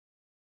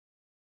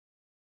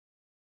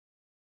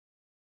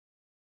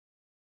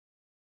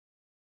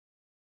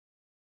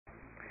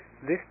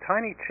This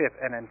tiny chip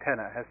and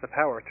antenna has the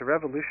power to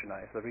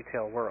revolutionize the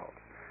retail world.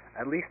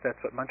 At least that's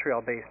what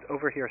Montreal-based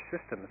Overheer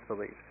Systems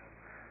believes.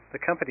 The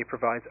company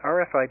provides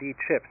RFID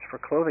chips for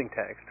clothing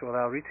tags to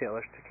allow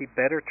retailers to keep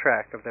better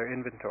track of their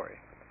inventory.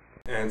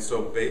 And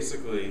so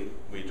basically,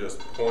 we just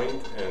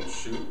point and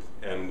shoot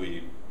and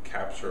we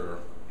capture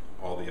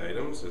all the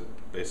items. It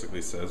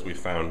basically says we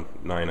found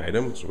 9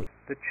 items.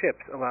 The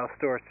chips allow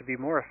stores to be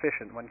more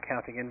efficient when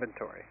counting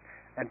inventory.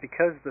 And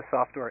because the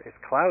software is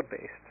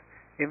cloud-based,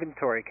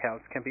 inventory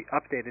counts can be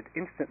updated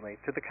instantly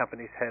to the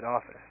company's head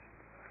office.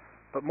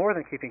 But more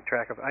than keeping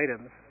track of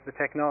items, the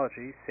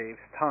technology saves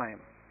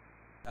time.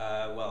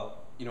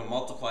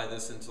 Multiply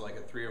this into like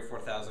a 3,000 or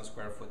 4,000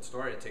 square foot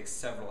store, it takes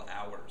several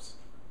hours.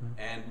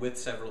 And with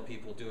several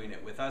people doing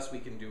it. With us, we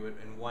can do it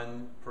in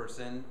 1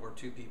 person or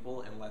 2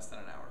 people in less than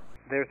an hour.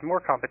 There's more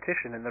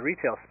competition in the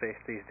retail space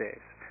these days.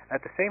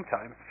 At the same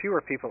time, fewer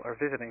people are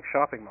visiting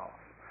shopping malls.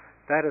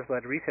 That has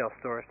led retail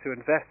stores to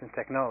invest in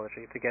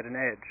technology to get an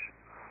edge.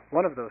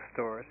 One of those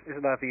stores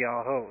is La Vie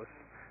en Rose.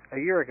 A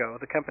year ago,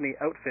 the company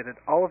outfitted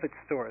all of its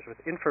stores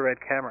with infrared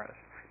cameras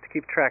to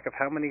keep track of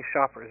how many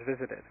shoppers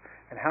visited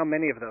and how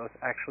many of those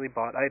actually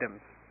bought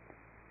items.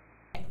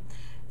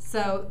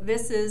 So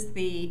this is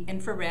the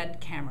infrared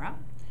camera.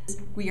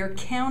 We are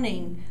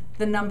counting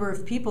the number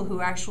of people who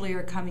actually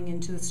are coming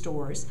into the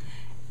stores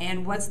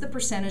and what's the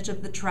percentage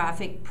of the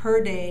traffic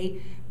per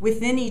day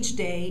within each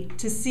day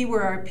to see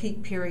where our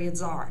peak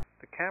periods are.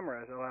 The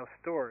cameras allow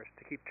stores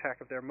to keep track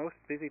of their most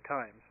busy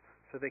times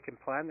so they can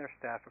plan their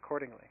staff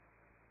accordingly.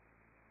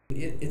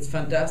 It's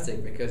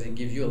fantastic because it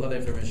gives you a lot of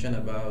information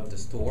about the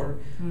store.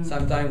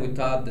 Sometimes we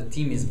thought the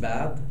team is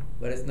bad,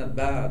 but it's not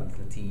bad,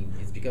 the team.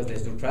 It's because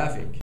there's no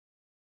traffic.